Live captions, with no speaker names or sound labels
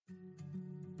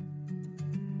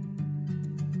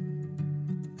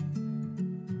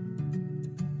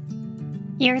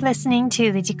You're listening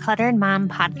to the Decluttered Mom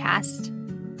Podcast,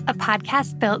 a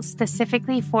podcast built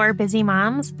specifically for busy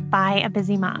moms by a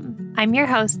busy mom. I'm your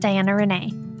host, Diana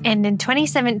Renee. And in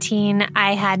 2017,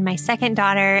 I had my second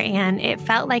daughter, and it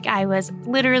felt like I was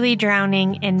literally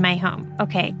drowning in my home.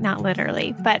 Okay, not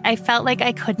literally, but I felt like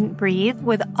I couldn't breathe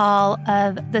with all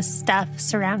of the stuff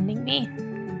surrounding me.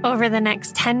 Over the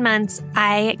next 10 months,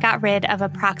 I got rid of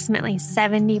approximately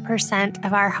 70%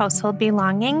 of our household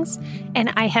belongings,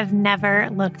 and I have never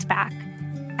looked back.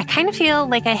 I kind of feel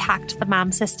like I hacked the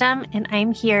mom system, and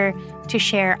I'm here to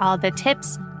share all the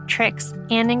tips, tricks,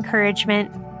 and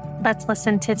encouragement. Let's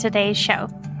listen to today's show.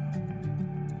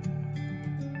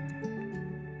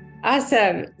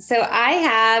 Awesome. So I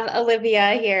have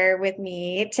Olivia here with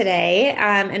me today,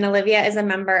 and Olivia is a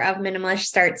member of Minimalist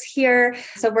Starts Here.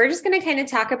 So we're just going to kind of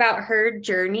talk about her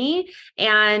journey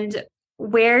and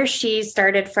where she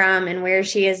started from and where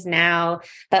she is now.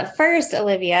 But first,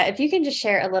 Olivia, if you can just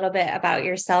share a little bit about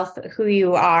yourself, who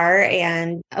you are,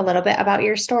 and a little bit about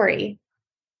your story.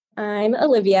 I'm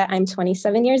Olivia. I'm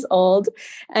 27 years old.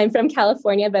 I'm from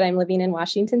California, but I'm living in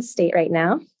Washington State right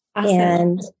now. Awesome.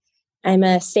 And I'm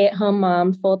a stay-at-home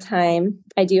mom full-time.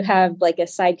 I do have like a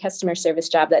side customer service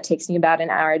job that takes me about an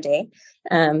hour a day.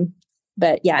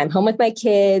 But yeah, I'm home with my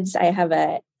kids. I have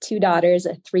two daughters,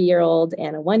 a 3-year-old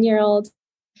and a 1-year-old.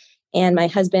 And my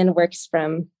husband works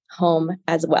from home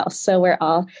as well. So we're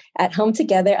all at home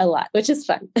together a lot, which is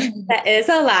fun. That is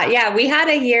a lot. Yeah. We had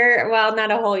a year, well, not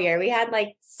a whole year. We had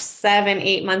like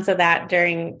 7-8 months of that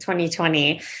during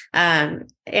 2020. And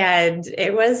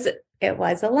it was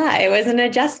a lot. It was an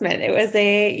adjustment. It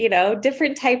was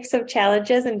different types of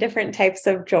challenges and different types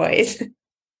of joys.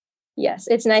 Yes.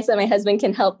 It's nice that my husband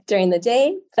can help during the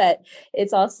day, but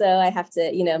it's also, I have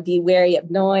to, be wary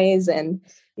of noise and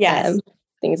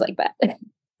things like that.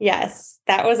 Yes,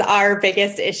 that was our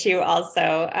biggest issue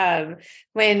also.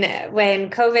 When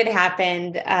COVID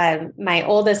happened, my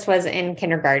oldest was in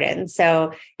kindergarten.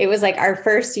 So it was like our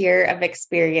first year of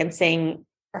experiencing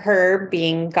her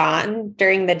being gone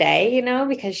during the day,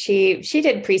 because she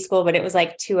did preschool, but it was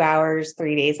like 2 hours,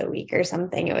 3 days a week or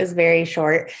something. It was very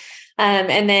short.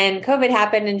 And then COVID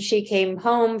happened and she came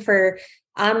home for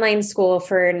online school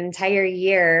for an entire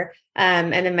year.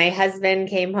 And then my husband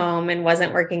came home and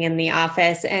wasn't working in the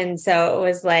office. And so it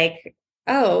was like,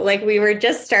 we were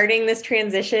just starting this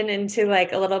transition into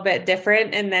like a little bit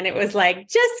different. And then it was like,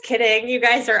 just kidding. You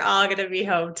guys are all going to be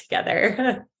home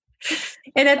together.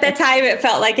 And at the time it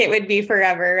felt like it would be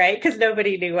forever, right? Because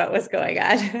nobody knew what was going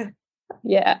on.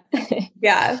 Yeah.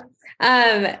 Yeah.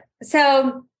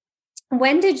 So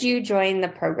when did you join the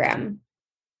program?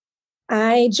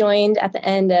 I joined at the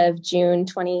end of June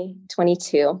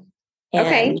 2022. And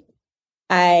okay.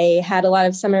 I had a lot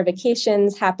of summer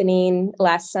vacations happening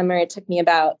last summer. It took me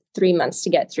about 3 months to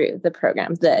get through the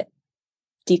program, the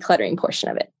decluttering portion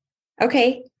of it.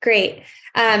 Okay, great.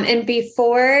 And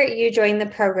before you joined the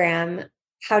program,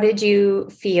 how did you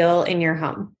feel in your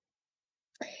home?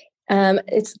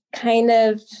 It's kind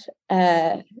of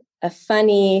a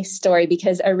funny story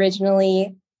because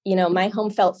originally, my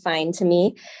home felt fine to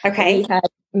me. Okay. We had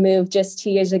moved just 2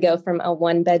 years ago from a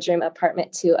 1-bedroom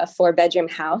apartment to a 4-bedroom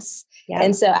house. Yeah.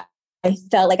 And so I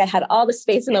felt like I had all the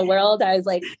space in the world. I was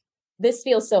like, this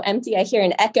feels so empty. I hear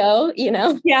an echo,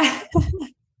 Yeah.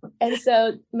 And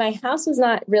so my house was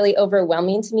not really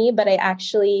overwhelming to me, but I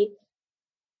actually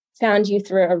found you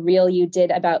through a reel you did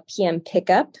about PM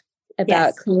pickup,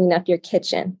 about cleaning up your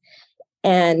kitchen.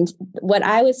 And what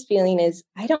I was feeling is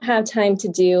I don't have time to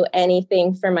do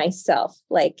anything for myself.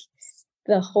 Like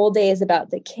the whole day is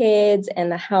about the kids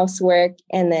and the housework.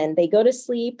 And then they go to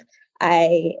sleep.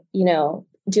 I,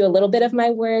 do a little bit of my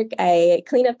work. I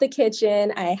clean up the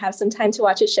kitchen. I have some time to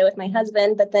watch a show with my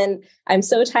husband, but then I'm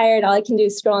so tired. All I can do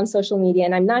is scroll on social media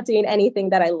and I'm not doing anything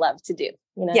that I love to do.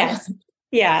 Yes.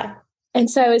 Yeah. And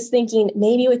so I was thinking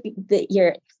maybe with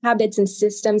your habits and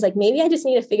systems, like maybe I just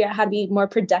need to figure out how to be more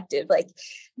productive. Like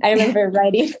I remember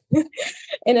writing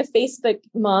in a Facebook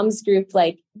moms group,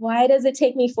 like, why does it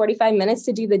take me 45 minutes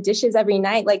to do the dishes every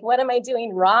night? Like, what am I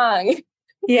doing wrong?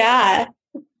 Yeah.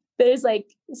 There's like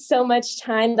so much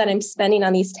time that I'm spending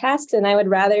on these tasks. And I would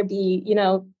rather be,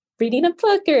 reading a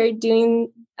book or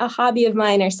doing a hobby of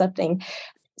mine or something.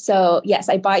 So yes,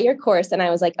 I bought your course and I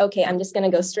was like, okay, I'm just going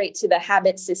to go straight to the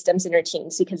habits, systems, and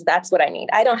routines because that's what I need.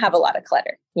 I don't have a lot of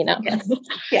clutter,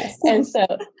 Yes. And so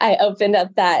I opened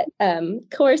up that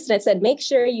course and it said, make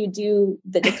sure you do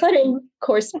the decluttering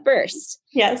course first.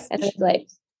 Yes. And I was like,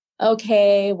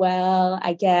 okay, well,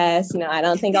 I guess, I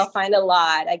don't think I'll find a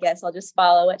lot. I guess I'll just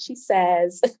follow what she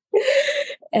says.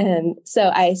 And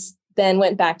so I then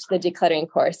went back to the decluttering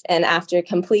course. And after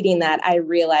completing that, I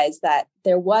realized that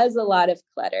there was a lot of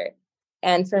clutter.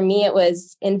 And for me, it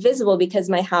was invisible because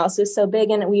my house was so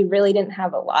big and we really didn't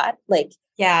have a lot. Like,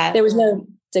 there was no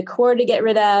decor to get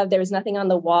rid of. There was nothing on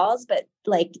the walls, but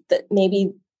like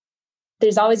maybe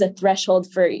there's always a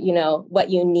threshold for, what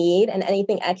you need, and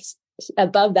anything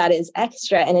above that is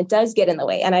extra, and it does get in the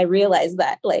way. And I realized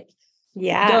that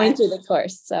going through the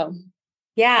course. So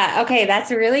yeah. Okay. That's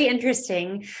really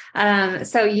interesting.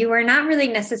 So you were not really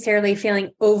necessarily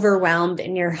feeling overwhelmed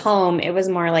in your home. It was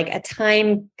more like a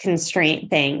time constraint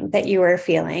thing that you were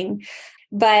feeling.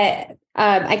 But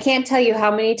I can't tell you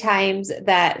how many times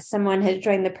that someone has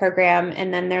joined the program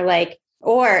and then they're like,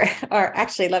 or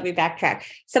actually, let me backtrack.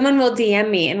 Someone will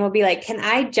DM me and will be like, can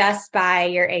I just buy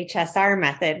your HSR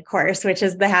method course, which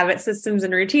is the habit systems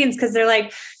and routines? Because they're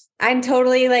like, I'm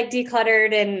totally like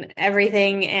decluttered and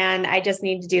everything, and I just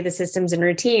need to do the systems and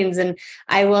routines. And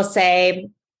I will say,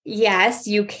 yes,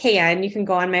 you can. You can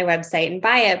go on my website and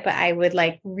buy it, but I would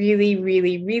like really,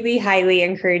 really, really highly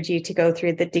encourage you to go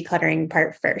through the decluttering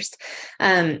part first.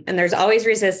 And there's always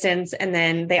resistance. And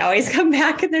then they always come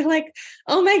back and they're like,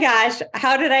 oh my gosh,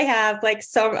 how did I have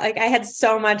I had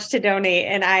so much to donate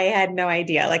and I had no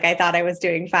idea. Like I thought I was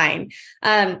doing fine.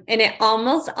 And it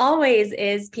almost always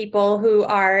is people who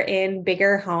are in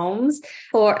bigger homes,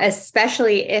 or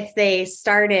especially if they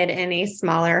started in a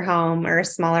smaller home or a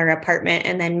smaller apartment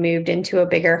and then moved into a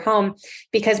bigger home,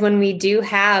 because when we do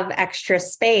have extra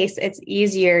space, it's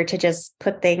easier to just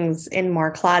put things in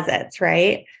more closets,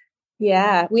 right?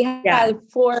 Yeah, we have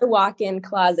 4 walk-in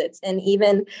closets, and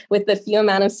even with the few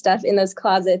amount of stuff in those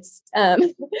closets,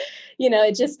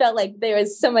 it just felt like there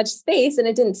was so much space and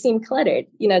it didn't seem cluttered.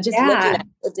 Just looking at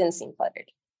it didn't seem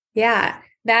cluttered. Yeah.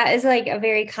 That is like a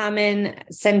very common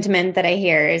sentiment that I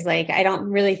hear is like, I don't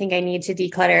really think I need to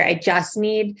declutter. I just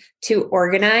need to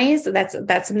organize.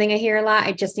 That's something I hear a lot.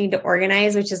 I just need to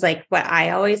organize, which is like what I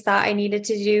always thought I needed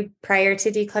to do prior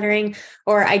to decluttering,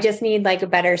 or I just need like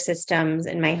better systems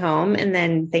in my home and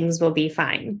then things will be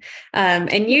fine.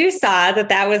 And you saw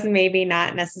that was maybe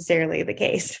not necessarily the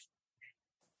case.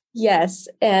 Yes.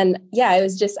 And it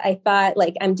was just, I thought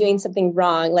like I'm doing something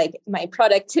wrong. Like my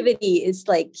productivity is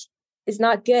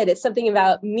not good. It's something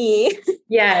about me.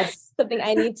 Yes. Something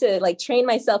I need to like train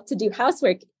myself to do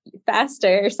housework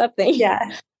faster or something. Yeah.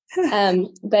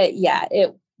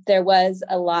 There was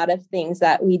a lot of things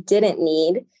that we didn't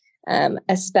need.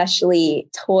 Especially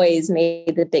toys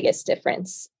made the biggest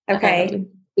difference. Okay.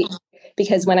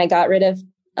 Because when I got rid of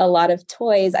a lot of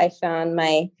toys, I found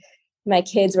my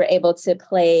kids were able to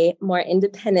play more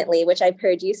independently, which I've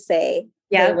heard you say.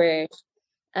 Yeah. They were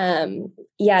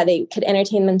they could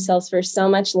entertain themselves for so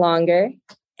much longer.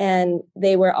 And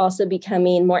they were also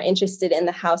becoming more interested in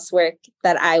the housework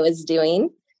that I was doing.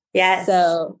 Yes.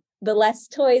 So the less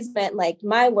toys meant like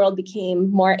my world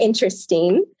became more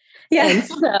interesting. Yeah. And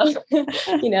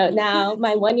so, now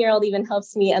my 1-year-old even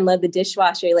helps me unload the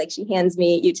dishwasher. Like she hands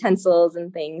me utensils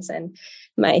and things. And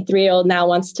my 3-year-old now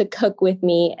wants to cook with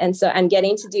me. And so I'm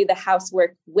getting to do the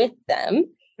housework with them.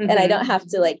 And I don't have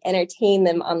to like entertain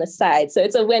them on the side. So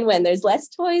it's a win-win. There's less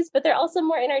toys, but they're also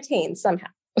more entertained somehow.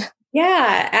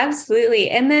 Yeah, absolutely.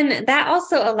 And then that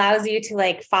also allows you to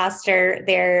like foster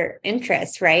their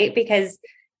interest, right? Because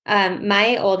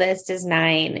my oldest is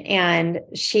 9 and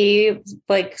she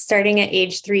like starting at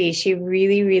age 3, she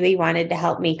really, really wanted to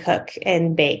help me cook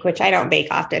and bake, which I don't bake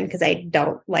often because I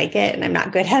don't like it and I'm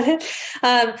not good at it.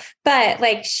 But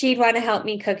like she'd want to help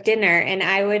me cook dinner, and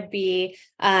I would be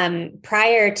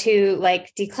prior to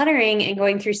like decluttering and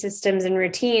going through systems and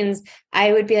routines,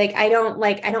 I would be like, I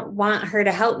don't want her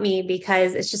to help me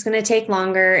because it's just going to take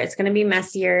longer. It's going to be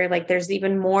messier. Like there's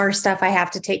even more stuff I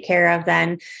have to take care of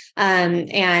then.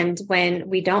 And when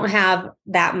we don't have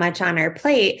that much on our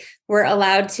plate, we're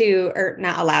allowed to, or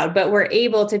not allowed, but we're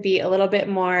able to be a little bit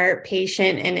more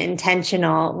patient and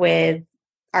intentional with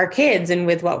our kids and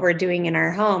with what we're doing in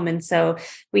our home. And so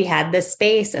we had the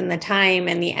space and the time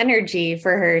and the energy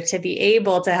for her to be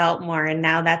able to help more. And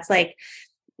now that's like,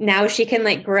 now she can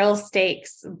like grill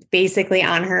steaks basically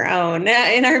on her own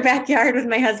in our backyard with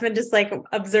my husband, just like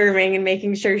observing and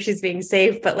making sure she's being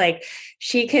safe. But like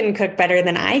she can cook better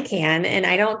than I can. And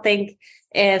I don't think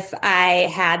if I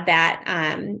had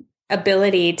that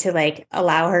ability to like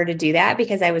allow her to do that,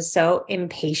 because I was so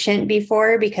impatient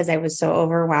before, because I was so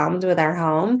overwhelmed with our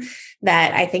home,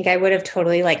 that I think I would have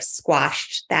totally like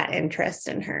squashed that interest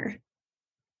in her.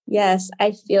 Yes,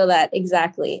 I feel that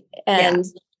exactly. And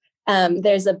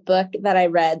there's a book that I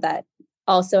read that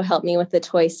also helped me with the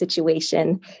toy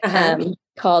situation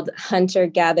called Hunter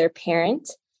Gather Parent.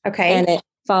 Okay. And it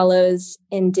follows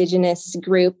Indigenous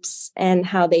groups and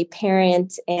how they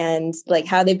parent and like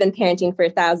how they've been parenting for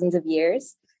thousands of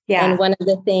years. Yeah. And one of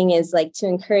the things is like to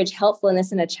encourage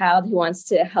helpfulness in a child who wants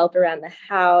to help around the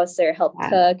house or help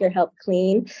cook or help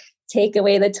clean. Take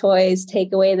away the toys,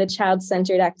 take away the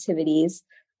child-centered activities.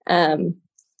 And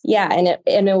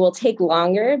it will take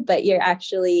longer, but you're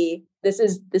actually, this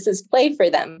is play for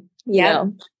them, you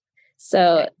know?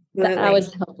 So that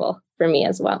was helpful for me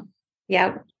as well.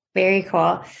 Yep. Very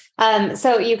cool.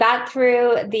 So you got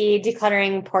through the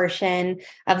decluttering portion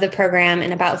of the program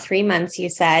in about 3 months, you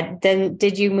said. Then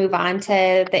did you move on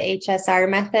to the HSR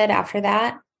method after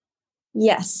that?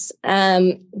 Yes.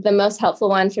 The most helpful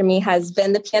one for me has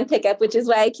been the PM pickup, which is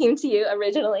why I came to you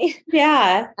originally.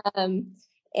 Yeah.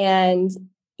 It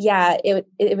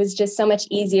was just so much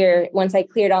easier once I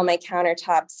cleared all my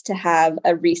countertops to have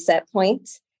a reset point.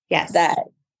 Yes. That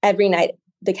every night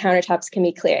the countertops can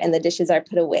be clear and the dishes are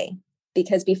put away,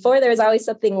 because before there was always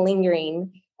something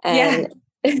lingering and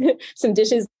some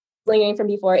dishes lingering from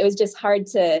before. It was just hard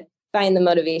to find the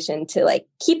motivation to like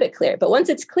keep it clear. But once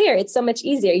it's clear, it's so much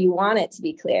easier. You want it to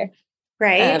be clear.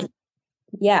 Right.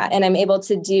 And I'm able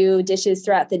to do dishes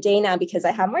throughout the day now because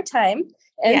I have more time.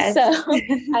 And so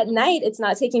at night, it's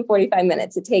not taking 45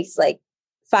 minutes. It takes like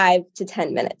 5 to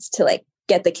 10 minutes to like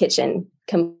get the kitchen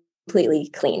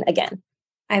completely clean again.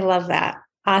 I love that.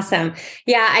 Awesome.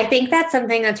 Yeah, I think that's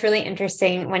something that's really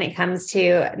interesting when it comes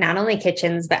to not only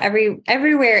kitchens, but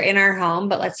everywhere in our home.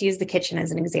 But let's use the kitchen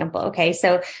as an example. Okay.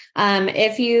 So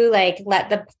if you like let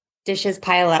the dishes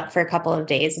pile up for a couple of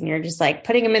days and you're just like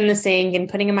putting them in the sink and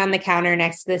putting them on the counter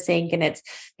next to the sink, and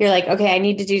you're like, okay, I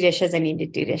need to do dishes. And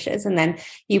then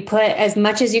you put as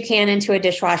much as you can into a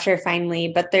dishwasher finally,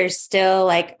 but there's still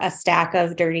like a stack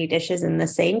of dirty dishes in the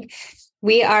sink.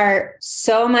 We are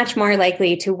so much more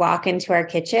likely to walk into our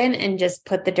kitchen and just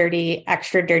put the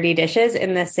extra dirty dishes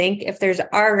in the sink if there's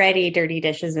already dirty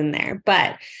dishes in there.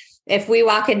 But if we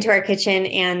walk into our kitchen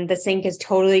and the sink is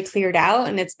totally cleared out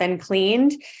and it's been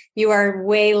cleaned, you are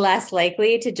way less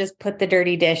likely to just put the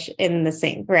dirty dish in the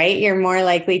sink, right? You're more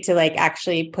likely to like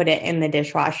actually put it in the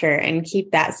dishwasher and keep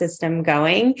that system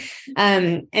going.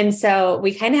 And so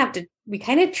we kind of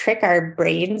trick our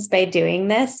brains by doing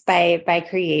this, by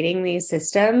creating these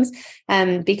systems,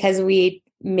 because we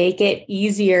make it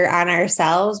easier on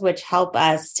ourselves, which help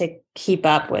us to keep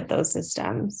up with those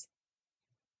systems.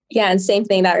 Yeah. And same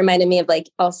thing, that reminded me of like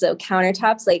also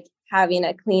countertops, like having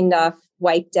a cleaned off,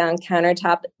 wiped down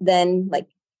countertop. Then like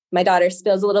my daughter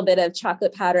spills a little bit of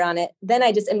chocolate powder on it. Then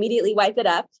I just immediately wipe it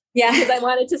up because I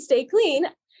want it to stay clean.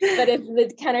 But if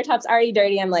the countertop's already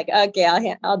dirty, I'm like, okay,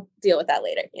 I'll deal with that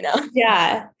later, you know?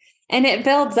 Yeah. And it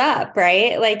builds up,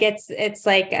 right? Like it's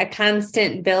like a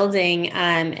constant building.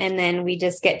 And then we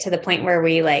just get to the point where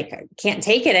we like can't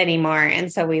take it anymore. And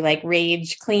so we like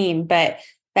rage clean, but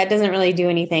that doesn't really do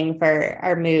anything for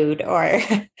our mood or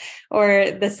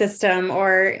the system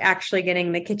or actually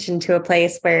getting the kitchen to a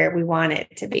place where we want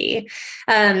it to be.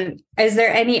 Is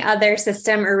there any other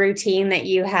system or routine that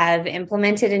you have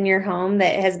implemented in your home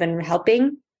that has been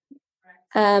helping?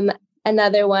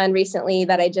 Another one recently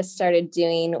that I just started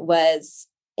doing was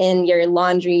in your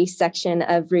laundry section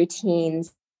of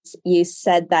routines. You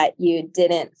said that you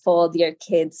didn't fold your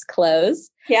kids' clothes.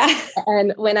 Yeah.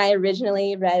 And when I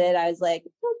originally read it, I was like,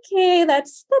 okay,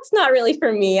 that's not really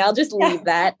for me. I'll just leave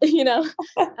that, you know,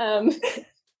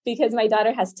 because my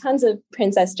daughter has tons of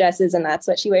princess dresses and that's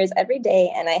what she wears every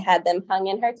day. And I had them hung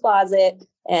in her closet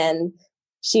and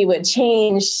she would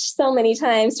change so many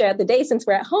times throughout the day. Since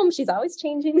we're at home, she's always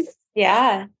changing.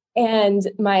 Yeah. And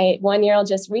my 1-year-old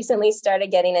just recently started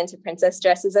getting into princess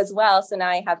dresses as well. So now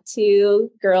I have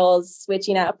 2 girls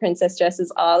switching out princess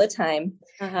dresses all the time.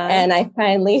 And I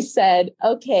finally said,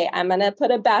 okay, I'm going to put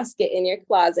a basket in your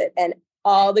closet and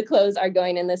all the clothes are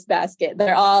going in this basket.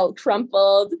 They're all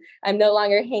crumpled. I'm no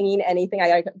longer hanging anything.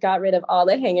 I got rid of all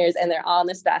the hangers and they're all in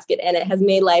this basket. And it has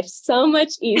made life so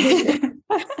much easier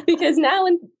because now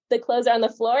when the clothes are on the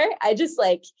floor, I just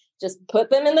put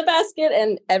them in the basket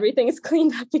and everything is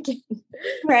cleaned up again.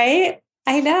 Right.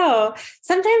 I know.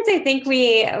 Sometimes I think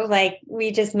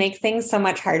we just make things so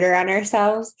much harder on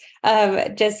ourselves,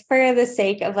 just for the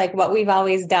sake of like what we've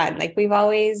always done. Like we've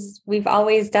always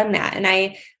done that. And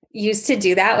I used to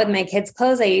do that with my kids'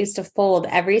 clothes. I used to fold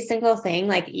every single thing,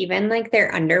 like even like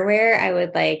their underwear, I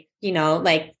would like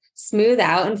smooth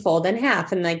out and fold in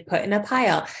half and like put in a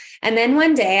pile. And then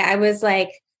one day I was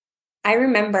like, I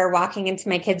remember walking into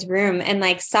my kids' room and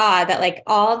like saw that like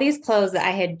all these clothes that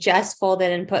I had just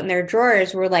folded and put in their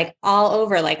drawers were like all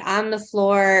over, like on the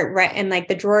floor, right? And like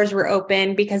the drawers were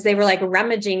open because they were like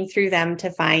rummaging through them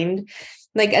to find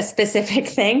like a specific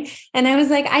thing. And I was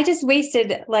like, I just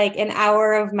wasted like an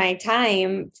hour of my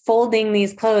time folding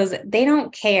these clothes. They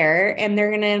don't care and they're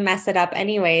going to mess it up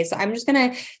anyway. So I'm just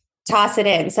going to toss it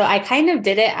in. So I kind of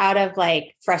did it out of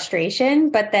like frustration,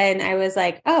 but then I was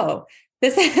like, oh,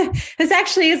 this, this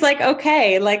actually is like,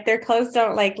 okay. Like their clothes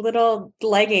don't, like little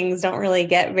leggings don't really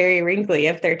get very wrinkly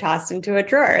if they're tossed into a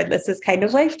drawer. This is kind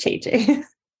of life-changing.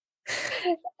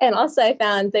 And also I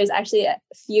found there's actually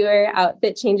fewer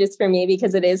outfit changes for me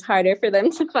because it is harder for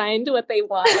them to find what they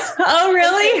want. Oh,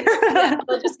 really? Yeah,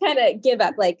 they'll just kind of give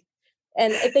up. Like,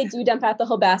 and if they do dump out the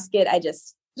whole basket, I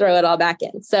just throw it all back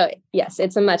in. So yes,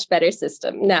 it's a much better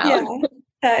system now. Yeah,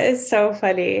 that is so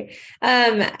funny.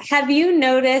 Have you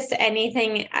noticed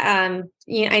anything? I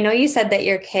know you said that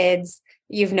your kids,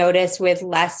 you've noticed with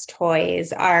less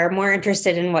toys, are more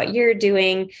interested in what you're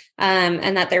doing,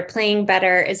 and that they're playing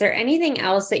better. Is there anything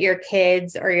else that your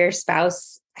kids or your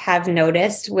spouse have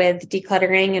noticed with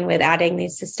decluttering and with adding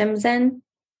these systems in?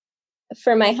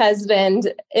 For my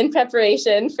husband, in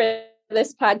preparation for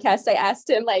this podcast, I asked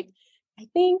him, like, I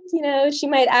think, she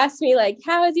might ask me, like,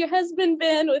 how has your husband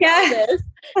been with all this?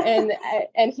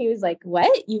 And he was like,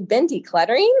 what? You've been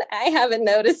decluttering? I haven't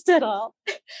noticed at all.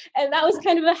 And that was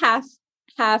kind of a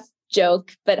half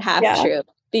joke, but half true,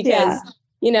 because,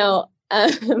 we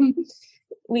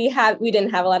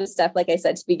didn't have a lot of stuff, like I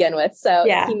said, to begin with. So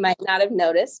he might not have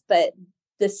noticed, but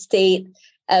the state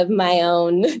of my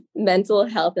own mental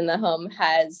health in the home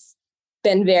has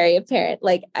been very apparent.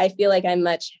 Like, I feel like I'm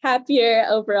much happier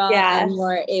overall. Yes. I'm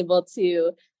more able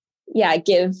to,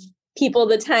 give people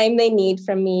the time they need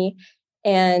from me.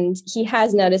 And he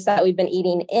has noticed that we've been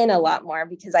eating in a lot more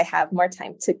because I have more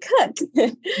time to cook.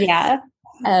 Yeah.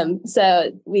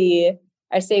 So we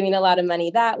are saving a lot of money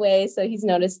that way. So he's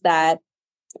noticed that.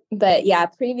 But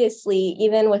previously,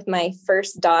 even with my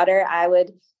first daughter,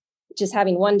 just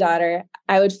having one daughter,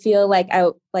 I would feel like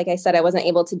I said, I wasn't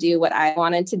able to do what I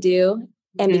wanted to do.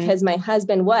 And because my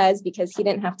husband because he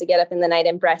didn't have to get up in the night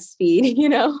and breastfeed,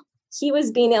 he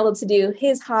was being able to do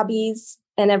his hobbies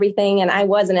and everything. And I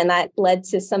wasn't, and that led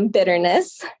to some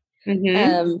bitterness.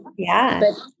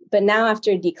 But now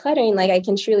after decluttering, like, I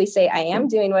can truly say I am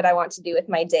doing what I want to do with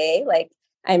my day. Like,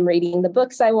 I'm reading the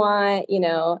books I want,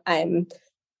 I'm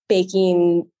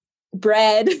baking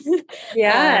bread.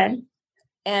 Yeah.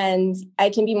 And I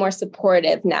can be more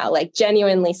supportive now, like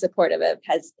genuinely supportive of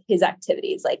his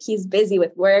activities. Like, he's busy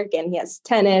with work and he has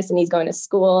tennis and he's going to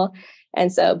school.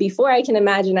 And so before, I can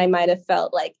imagine I might have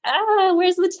felt like,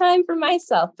 where's the time for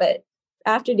myself? But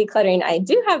after decluttering, I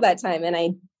do have that time and I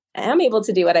am able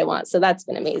to do what I want. So that's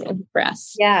been amazing for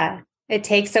us. Yeah. It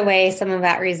takes away some of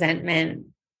that resentment.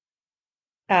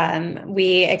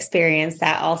 We experienced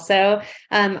that also.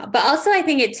 But also I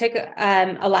think it took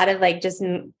a lot of like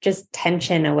just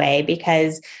tension away,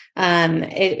 because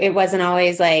it wasn't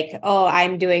always like, oh,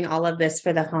 I'm doing all of this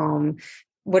for the home.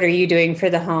 What are you doing for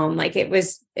the home? Like it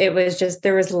was just,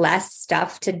 there was less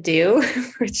stuff to do,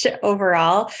 which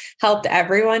overall helped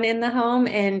everyone in the home.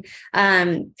 And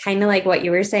kind of like what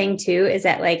you were saying too, is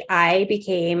that like I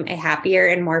became a happier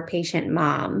and more patient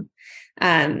mom.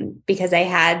 Because I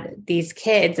had these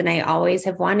kids and I always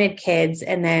have wanted kids.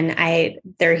 And then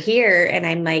they're here and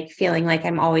I'm like feeling like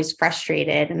I'm always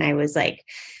frustrated. And I was like,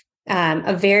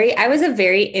 I was a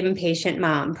very impatient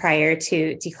mom prior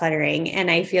to decluttering. And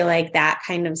I feel like that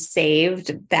kind of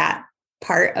saved that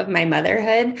part of my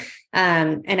motherhood.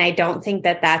 And I don't think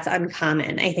that that's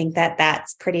uncommon. I think that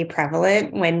that's pretty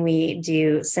prevalent when we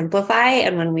do simplify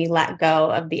and when we let go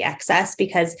of the excess,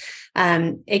 because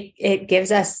it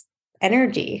gives us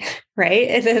energy, right?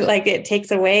 It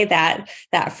takes away that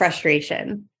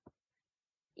frustration.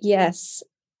 Yes,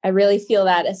 I really feel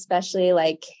that, especially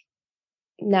like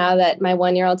now that my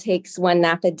 1-year-old takes one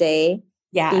nap a day.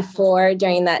 Yeah. Before,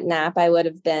 during that nap, I would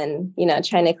have been,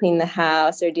 trying to clean the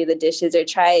house or do the dishes or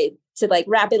try to like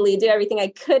rapidly do everything I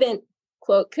couldn't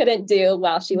do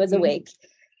while she was awake.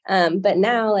 But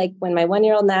now, like when my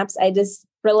 1-year-old naps, I just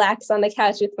relax on the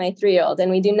couch with my 3-year-old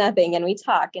and we do nothing and we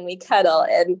talk and we cuddle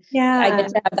and I get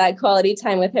to have that quality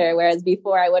time with her. Whereas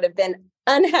before I would have been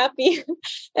unhappy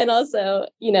and also,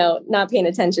 not paying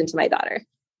attention to my daughter.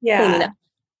 Yeah.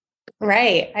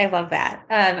 Right. I love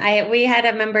that. We had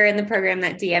a member in the program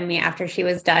that DM'd me after she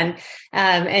was done.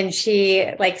 And she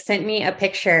like sent me a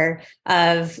picture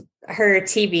of her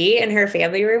TV in her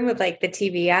family room with like the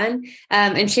TV on.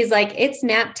 And she's like, it's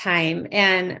nap time.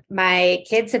 And my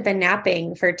kids have been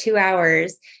napping for 2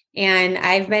 hours. And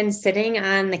I've been sitting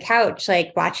on the couch,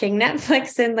 like watching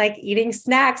Netflix and like eating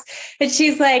snacks. And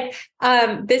she's like,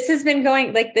 this has been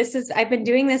going like, I've been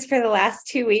doing this for the last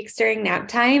 2 weeks during nap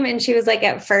time. And she was like,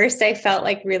 at first I felt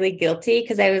like really guilty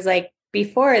because I was like,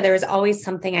 before there was always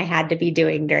something I had to be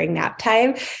doing during nap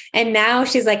time. And now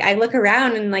she's like, I look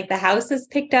around and like the house is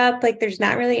picked up. Like there's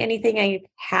not really anything I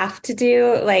have to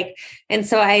do. Like, and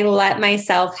so I let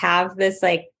myself have this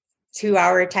like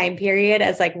 2-hour time period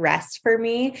as like rest for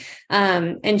me.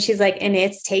 And she's like, and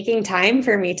it's taking time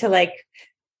for me to like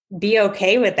be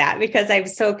okay with that because I'm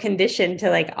so conditioned to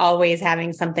like always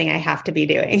having something I have to be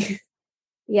doing.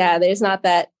 Yeah. There's not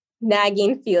that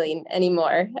nagging feeling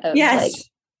anymore of like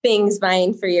things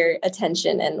vying for your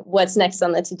attention and what's next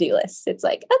on the to-do list. It's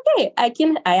like, okay, I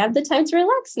have the time to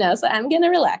relax now. So I'm going to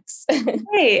relax.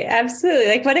 Right. Absolutely.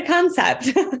 Like what a concept.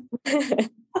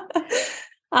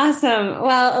 Awesome.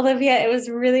 Well, Olivia, it was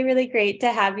really, really great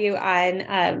to have you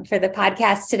on for the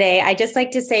podcast today. I just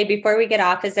like to say before we get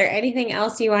off, is there anything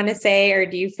else you want to say, or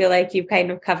do you feel like you've kind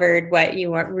of covered what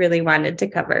you really wanted to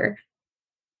cover?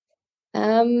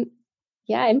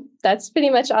 Yeah, that's pretty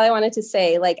much all I wanted to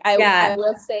say. Like, I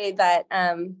will say that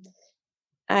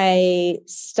I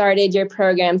started your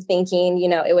program thinking, you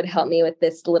know, it would help me with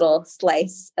this little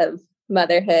slice of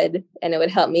motherhood and it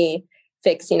would help me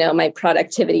fix, you know, my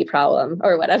productivity problem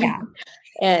or whatever. Yeah.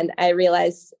 And I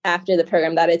realized after the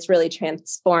program that it's really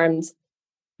transformed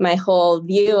my whole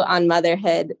view on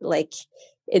motherhood. Like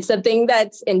it's something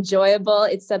that's enjoyable.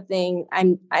 It's something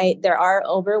there are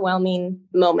overwhelming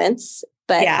moments,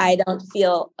 but I don't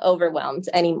feel overwhelmed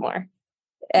anymore.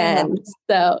 And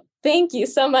so thank you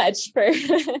so much for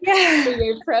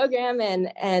your program.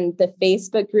 And the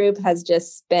Facebook group has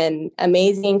just been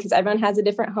amazing because everyone has a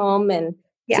different home, and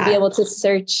to be able to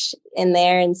search in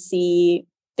there and see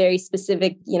very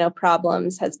specific, you know,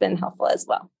 problems has been helpful as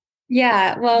well.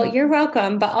 Yeah, well, you're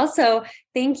welcome. But also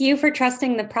thank you for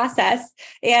trusting the process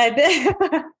and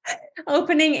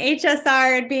opening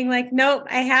HSR and being like, nope,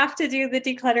 I have to do the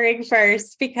decluttering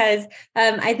first, because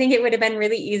I think it would have been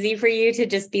really easy for you to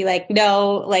just be like,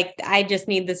 no, like I just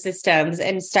need the systems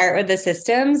and start with the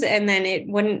systems. And then it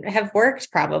wouldn't have worked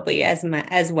probably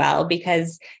as well,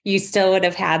 because you still would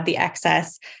have had the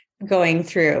excess going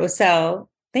through. So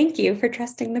thank you for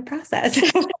trusting the process.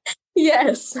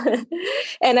 Yes.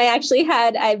 And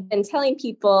I've been telling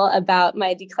people about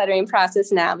my decluttering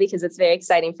process now because it's very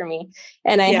exciting for me.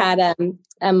 And I had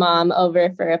a mom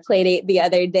over for a play date the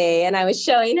other day, and I was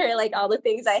showing her like all the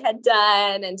things I had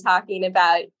done and talking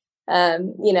about,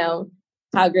 you know,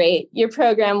 how great your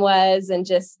program was and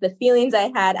just the feelings I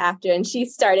had after. And she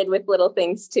started with little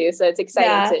things too. So it's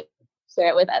exciting to share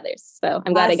it with others. So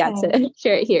I'm glad I got to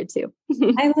share it here too.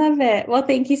 I love it. Well,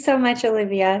 thank you so much,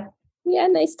 Olivia. Yeah,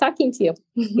 nice talking to you.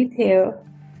 You too.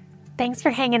 Thanks for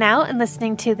hanging out and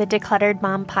listening to the Decluttered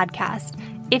Mom podcast.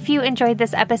 If you enjoyed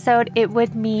this episode, it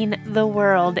would mean the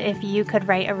world if you could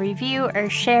write a review or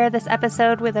share this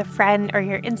episode with a friend or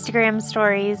your Instagram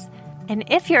stories. And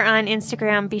if you're on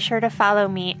Instagram, be sure to follow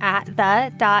me at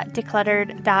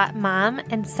the.decluttered.mom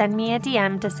and send me a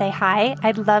DM to say hi.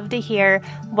 I'd love to hear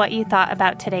what you thought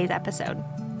about today's episode.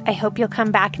 I hope you'll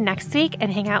come back next week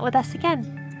and hang out with us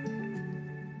again.